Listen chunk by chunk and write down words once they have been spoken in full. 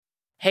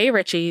Hey,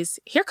 Richies.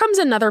 Here comes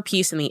another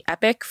piece in the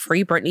epic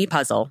Free Britney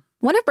puzzle.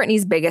 One of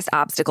Britney's biggest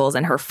obstacles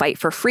in her fight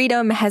for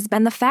freedom has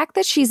been the fact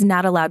that she's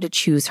not allowed to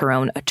choose her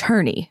own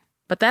attorney.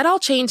 But that all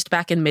changed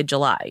back in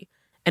mid-July,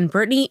 and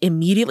Britney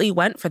immediately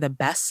went for the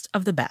best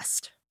of the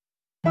best.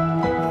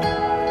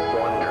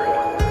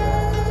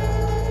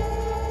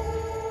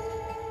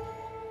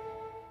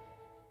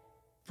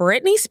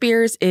 Britney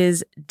Spears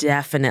is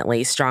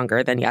definitely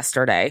stronger than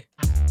yesterday.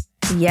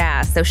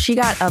 Yeah, so she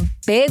got a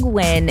big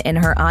win in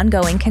her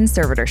ongoing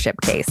conservatorship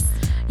case.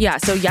 Yeah,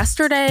 so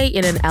yesterday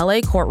in an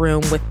LA courtroom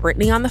with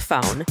Britney on the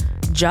phone,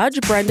 Judge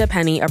Brenda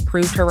Penny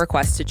approved her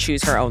request to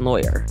choose her own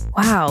lawyer.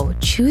 Wow,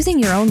 choosing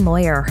your own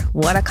lawyer.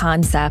 What a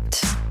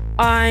concept.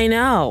 I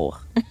know.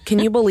 Can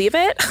you believe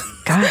it?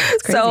 God,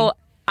 it's crazy. So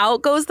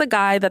out goes the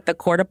guy that the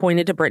court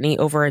appointed to Britney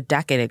over a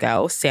decade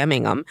ago, Sam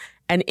Ingham,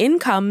 and in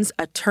comes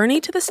attorney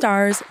to the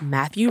stars,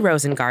 Matthew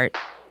Rosengart.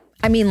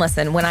 I mean,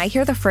 listen, when I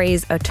hear the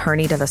phrase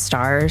attorney to the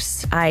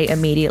stars, I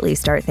immediately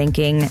start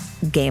thinking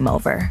game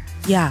over.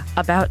 Yeah,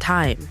 about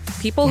time.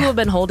 People who have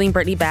been holding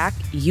Britney back,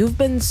 you've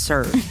been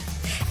served.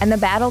 And the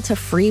battle to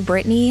free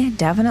Britney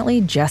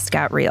definitely just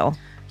got real.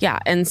 Yeah,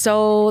 and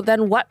so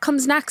then what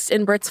comes next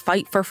in Brit's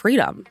fight for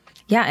freedom?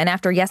 Yeah, and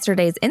after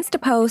yesterday's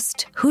Insta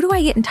post, who do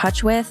I get in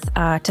touch with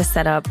to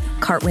set up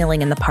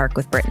cartwheeling in the park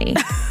with Britney?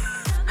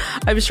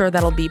 I'm sure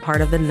that'll be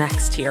part of the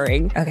next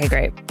hearing. Okay,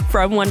 great.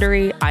 From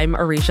Wondery, I'm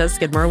Arisha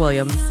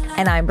Skidmore-Williams.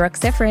 And I'm Brooke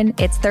Siffrin.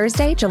 It's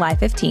Thursday, July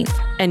 15th.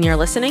 And you're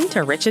listening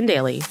to Rich and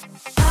Daily.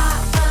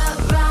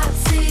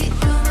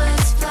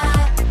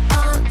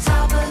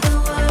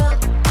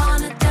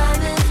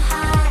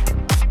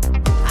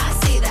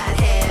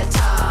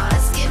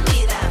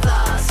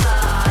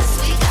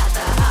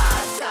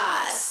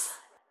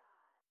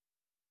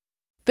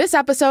 This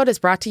episode is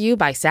brought to you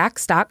by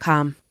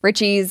Saks.com.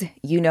 Richies,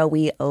 you know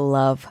we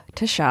love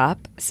to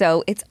shop,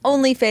 so it's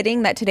only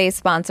fitting that today's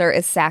sponsor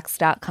is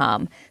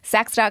Saks.com.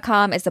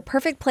 Saks.com is the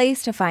perfect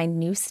place to find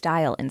new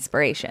style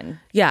inspiration.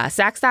 Yeah,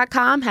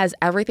 Saks.com has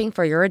everything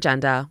for your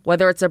agenda,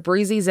 whether it's a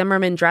breezy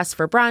Zimmermann dress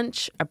for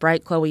brunch, a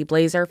bright Chloe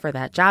blazer for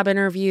that job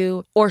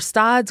interview, or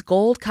Staud's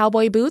gold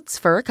cowboy boots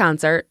for a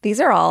concert.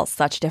 These are all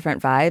such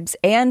different vibes,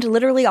 and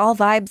literally all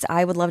vibes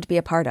I would love to be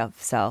a part of,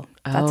 so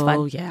that's fun.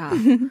 Oh,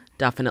 yeah,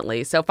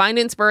 definitely. So find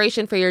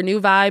inspiration for your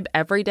new vibe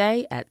every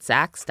day at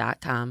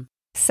Saks.com.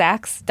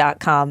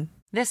 Saks.com.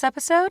 This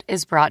episode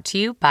is brought to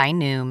you by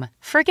Noom.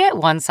 Forget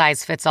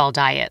one-size-fits-all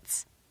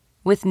diets.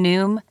 With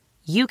Noom,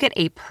 you get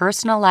a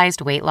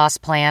personalized weight loss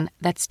plan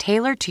that's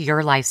tailored to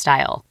your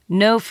lifestyle.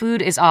 No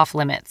food is off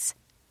limits.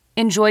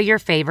 Enjoy your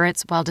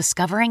favorites while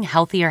discovering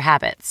healthier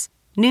habits.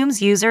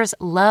 Noom's users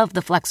love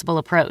the flexible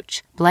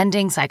approach,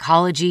 blending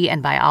psychology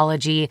and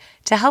biology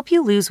to help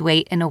you lose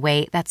weight in a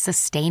way that's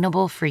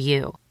sustainable for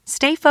you.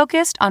 Stay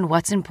focused on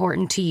what's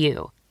important to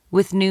you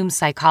with Noom's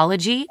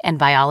psychology and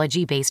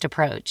biology-based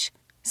approach.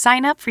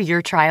 Sign up for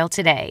your trial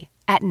today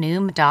at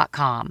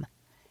Noom.com.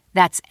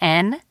 That's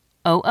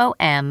Noom.com.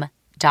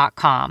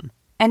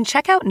 And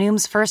check out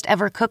Noom's first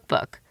ever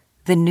cookbook,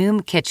 The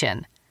Noom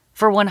Kitchen,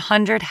 for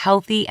 100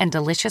 healthy and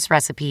delicious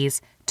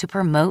recipes to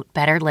promote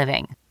better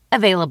living.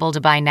 Available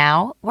to buy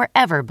now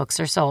wherever books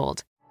are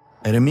sold.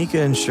 At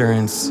Amica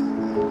Insurance,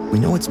 we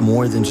know it's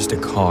more than just a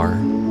car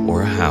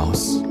or a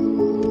house.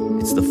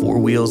 It's the four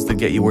wheels that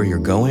get you where you're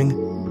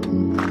going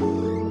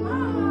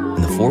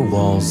and the four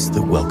walls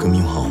that welcome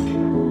you home.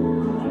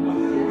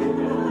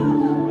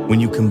 When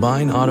you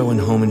combine auto and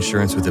home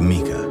insurance with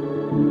Amica,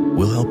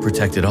 we'll help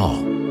protect it all.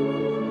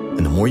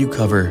 And the more you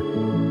cover,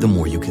 the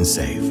more you can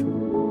save.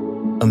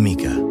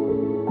 Amica.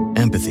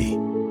 Empathy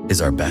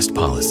is our best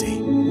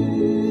policy.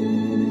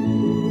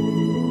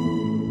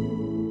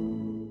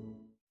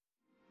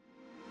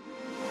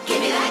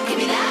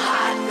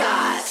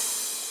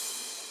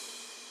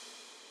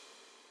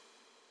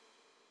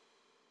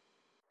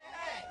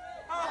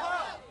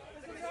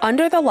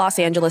 Under the Los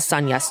Angeles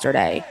sun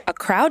yesterday, a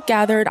crowd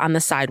gathered on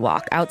the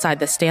sidewalk outside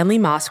the Stanley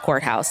Moss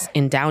Courthouse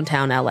in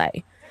downtown LA.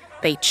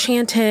 They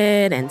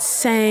chanted and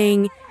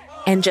sang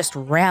and just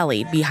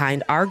rallied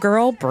behind our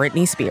girl,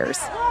 Britney Spears.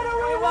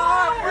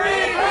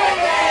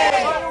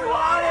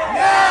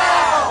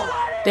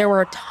 There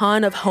were a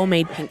ton of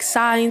homemade pink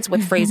signs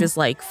with phrases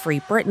like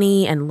Free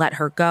Britney and Let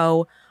Her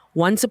Go.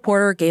 One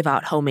supporter gave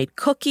out homemade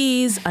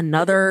cookies.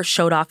 Another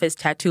showed off his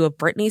tattoo of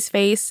Britney's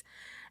face.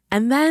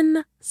 And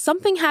then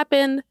something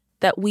happened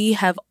that we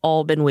have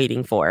all been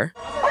waiting for.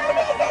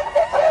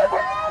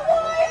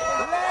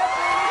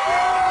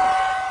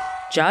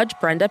 Judge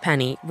Brenda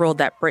Penny ruled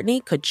that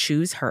Britney could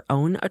choose her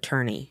own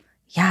attorney.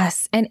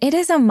 Yes, and it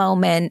is a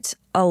moment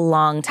a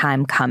long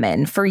time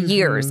coming, for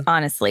years,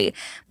 honestly.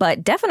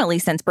 But definitely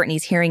since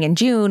Britney's hearing in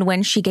June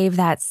when she gave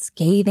that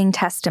scathing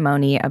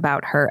testimony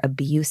about her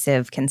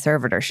abusive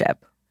conservatorship.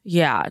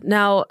 Yeah.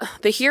 Now,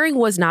 the hearing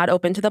was not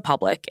open to the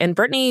public, and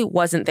Britney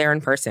wasn't there in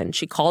person.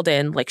 She called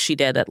in like she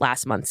did at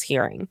last month's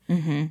hearing.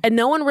 And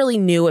no one really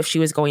knew if she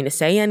was going to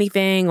say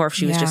anything or if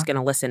she was just going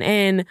to listen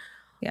in.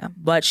 Yeah.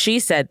 But she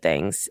said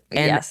things,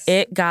 and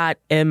it got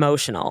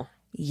emotional.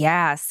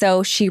 Yeah,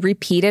 so she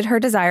repeated her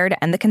desire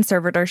to end the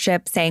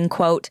conservatorship, saying,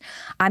 quote,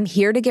 "I'm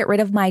here to get rid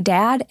of my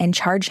dad and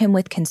charge him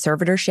with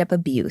conservatorship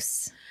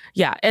abuse."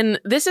 Yeah, and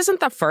this isn't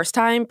the first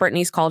time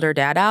Britney's called her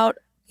dad out,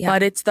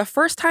 but it's the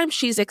first time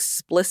she's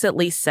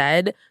explicitly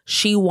said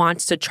she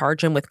wants to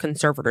charge him with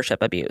conservatorship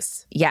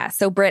abuse. Yeah,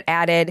 so Britt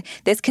added,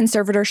 "This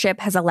conservatorship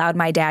has allowed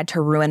my dad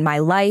to ruin my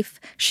life."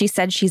 She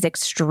said she's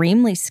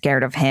extremely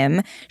scared of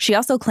him. She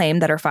also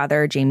claimed that her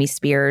father, Jamie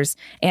Spears,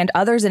 and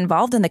others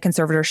involved in the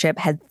conservatorship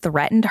had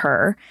threatened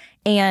her.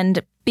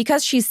 And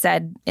because she's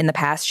said in the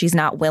past she's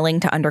not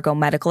willing to undergo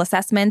medical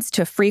assessments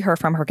to free her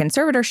from her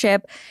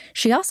conservatorship,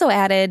 she also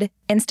added,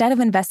 "Instead of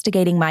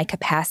investigating my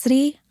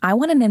capacity, I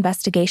want an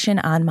investigation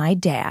on my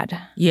dad."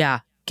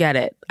 Yeah, get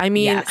it. I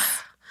mean,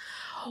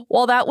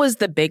 well, that was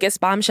the biggest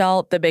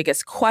bombshell. The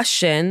biggest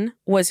question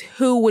was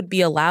who would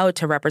be allowed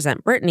to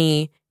represent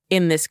Britney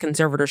in this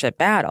conservatorship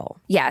battle.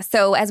 Yeah,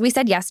 so as we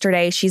said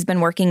yesterday, she's been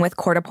working with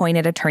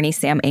court-appointed attorney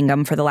Sam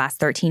Ingham for the last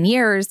 13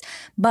 years,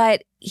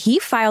 but he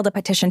filed a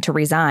petition to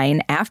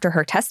resign after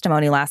her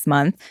testimony last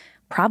month,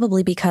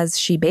 probably because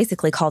she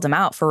basically called him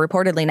out for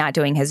reportedly not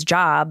doing his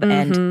job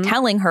and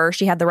telling her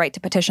she had the right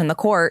to petition the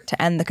court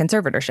to end the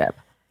conservatorship.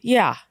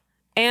 Yeah.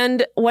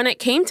 And when it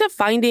came to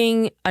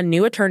finding a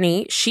new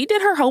attorney, she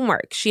did her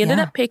homework. She ended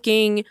up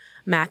picking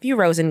Matthew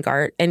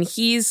Rosengart, and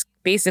he's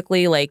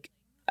basically like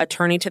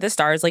attorney to the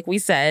stars, like we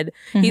said.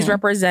 He's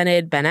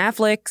represented Ben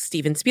Affleck,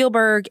 Steven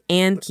Spielberg,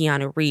 and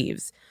Keanu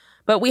Reeves.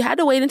 But we had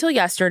to wait until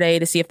yesterday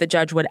to see if the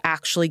judge would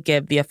actually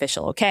give the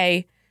official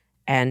okay,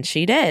 and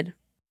she did.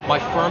 My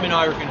firm and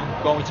I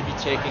are going to be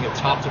taking a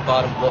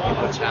top-to-bottom look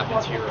at what's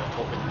happened here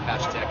over the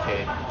past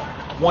decade.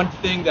 One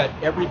thing that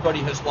everybody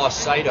has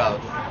lost sight of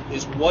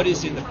is what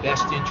is in the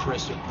best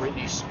interest of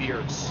Britney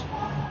Spears.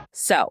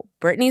 So,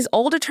 Britney's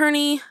old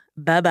attorney,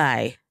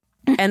 bye-bye.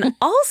 And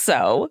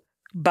also,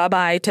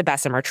 bye-bye to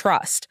Bessemer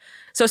Trust.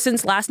 So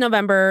since last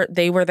November,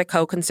 they were the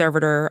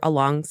co-conservator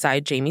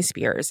alongside Jamie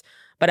Spears.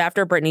 But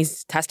after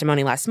Britney's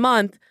testimony last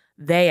month,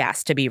 they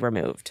asked to be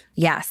removed.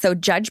 Yeah, so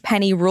Judge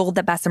Penny ruled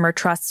that Bessemer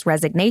Trust's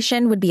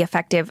resignation would be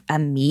effective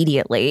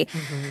immediately.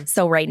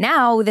 So right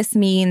now, this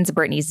means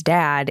Britney's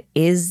dad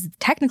is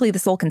technically the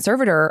sole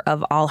conservator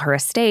of all her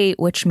estate,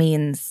 which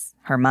means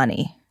her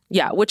money.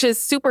 Yeah, which is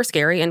super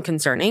scary and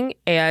concerning.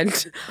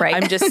 And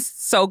I'm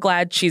just so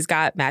glad she's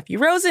got Matthew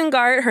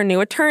Rosengart, her new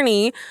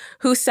attorney,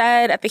 who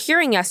said at the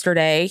hearing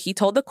yesterday, he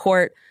told the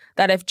court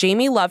that if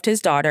Jamie loved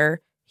his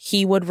daughter,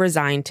 he would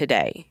resign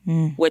today,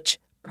 which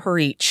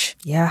preach.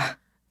 Yeah.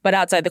 But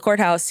outside the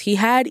courthouse, he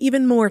had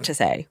even more to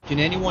say. Can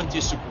anyone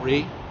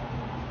disagree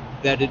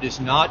that it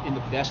is not in the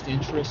best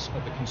interest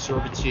of the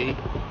conservatee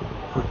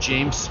for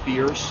James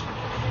Spears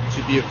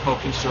to be a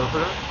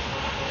co-conservator?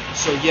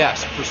 So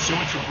yes,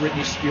 pursuant to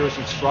Britney Spears'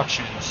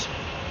 instructions,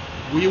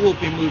 we will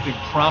be moving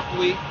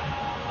promptly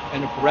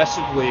and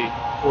aggressively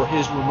for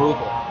his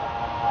removal.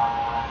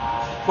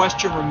 The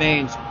question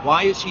remains,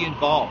 why is he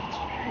involved?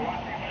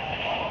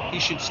 He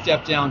should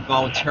step down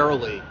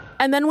voluntarily.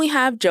 And then we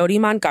have Jodi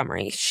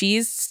Montgomery.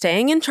 She's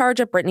staying in charge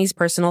of Britney's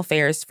personal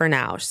affairs for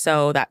now.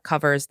 So that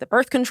covers the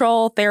birth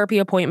control, therapy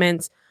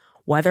appointments,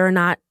 whether or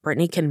not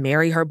Britney can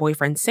marry her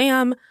boyfriend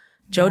Sam.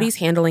 Jodi's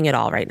handling it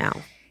all right now.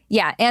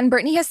 Yeah, and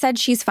Britney has said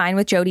she's fine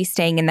with Jodi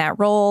staying in that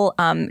role.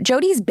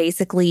 Jodi's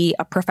basically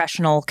a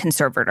professional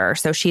conservator,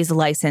 so she's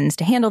licensed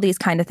to handle these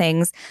kind of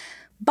things.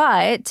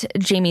 But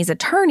Jamie's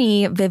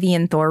attorney,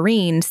 Vivian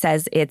Thoreen,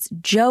 says it's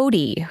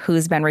Jodi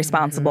who's been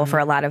responsible for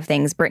a lot of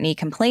things Britney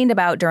complained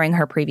about during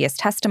her previous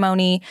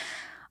testimony.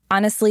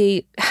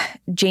 Honestly,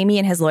 Jamie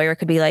and his lawyer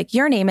could be like,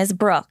 "Your name is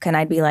Brooke." And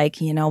I'd be like,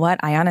 you know what?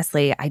 I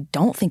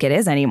don't think it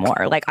is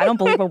anymore. Like, I don't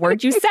believe a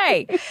word you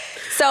say.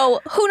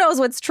 So who knows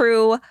what's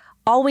true?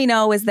 All we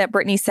know is that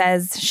Britney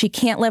says she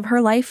can't live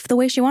her life the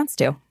way she wants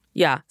to.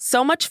 Yeah.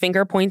 So much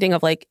finger pointing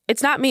of like,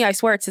 it's not me, I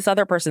swear, it's this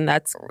other person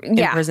that's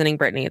imprisoning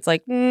Britney. It's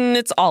like,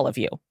 it's all of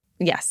you.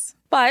 Yes.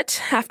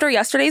 But after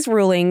yesterday's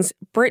rulings,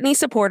 Britney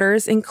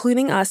supporters,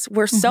 including us,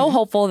 were so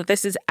hopeful that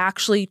this is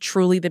actually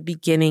truly the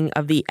beginning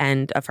of the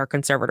end of her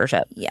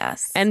conservatorship.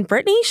 Yes. And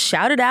Britney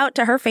shouted out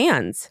to her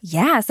fans.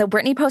 Yeah, so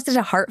Britney posted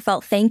a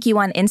heartfelt thank you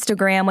on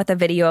Instagram with a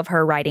video of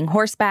her riding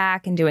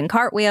horseback and doing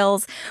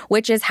cartwheels,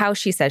 which is how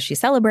she says she's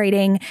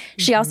celebrating.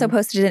 She also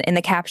posted it in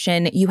the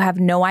caption, "You have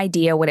no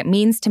idea what it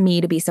means to me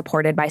to be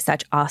supported by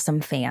such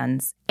awesome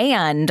fans."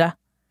 And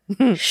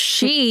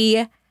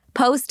she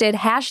posted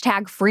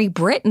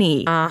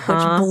 #FreeBritney,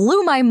 which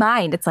blew my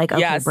mind. It's like,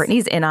 okay,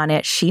 Britney's in on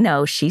it. She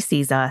knows. She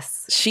sees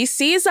us. She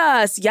sees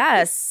us,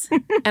 yes.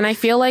 And I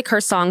feel like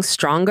her song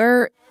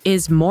Stronger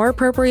is more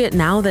appropriate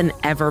now than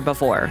ever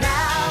before.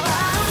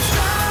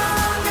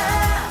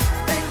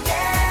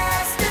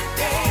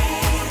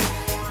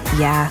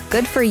 Yeah,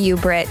 good for you,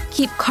 Brit.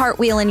 Keep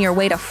cartwheeling your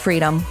way to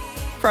freedom.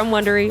 From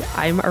Wondery,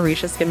 I'm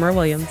Arisha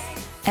Skidmore-Williams.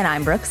 And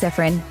I'm Brooke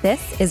Siffrin.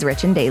 This is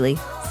Rich and Daily.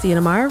 See you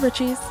tomorrow,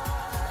 Richies.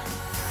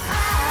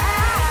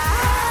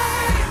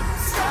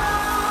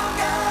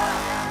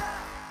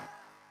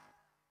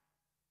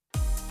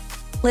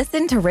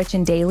 Listen to Rich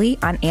and Daily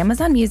on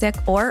Amazon Music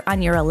or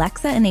on your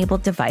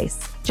Alexa-enabled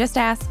device. Just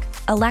ask,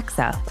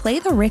 Alexa, play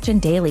the Rich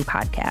and Daily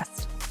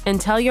podcast. And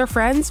tell your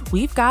friends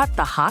we've got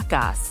the hot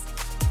goss.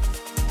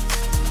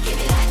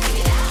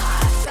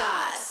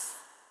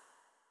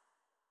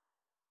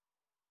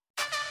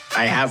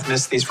 I have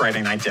missed these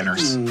Friday night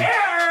dinners.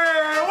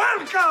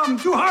 Welcome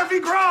to Harvey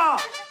Graw.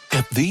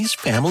 At these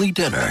family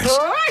dinners,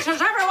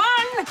 Delicious,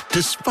 everyone.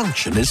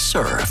 dysfunction is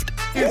served.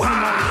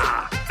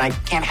 Wow. I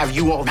can't have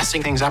you all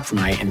messing things up for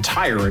my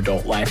entire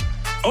adult life.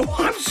 Oh,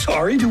 I'm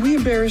sorry. Do we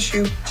embarrass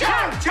you?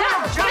 Jump,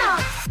 jump,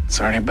 jump! It's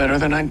already better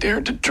than I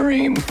dared to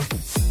dream.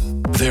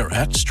 They're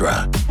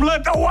extra.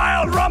 Let the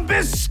wild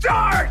rumpus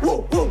start.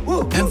 Woo, woo,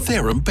 woo. And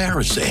they're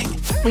embarrassing.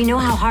 We know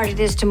how hard it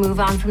is to move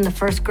on from the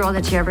first girl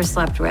that you ever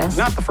slept with.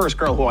 Not the first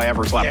girl who I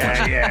ever slept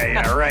with.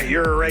 Yeah, right.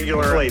 You're a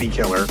regular lady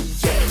killer.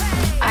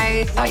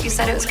 I thought you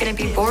said it was going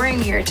to be boring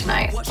here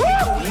tonight.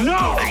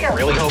 No! I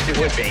really hoped it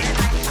would be.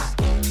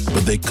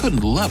 But they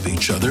couldn't love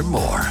each other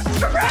more.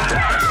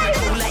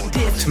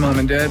 It's Mom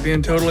and Dad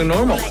being totally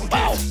normal.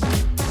 Wow.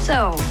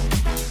 So,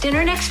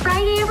 dinner next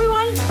Friday,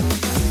 everyone?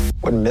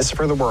 Wouldn't miss it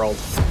for the world.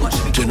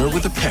 Dinner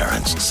with the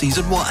Parents,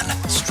 Season 1.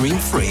 Stream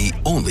free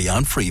only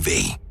on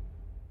Freevee.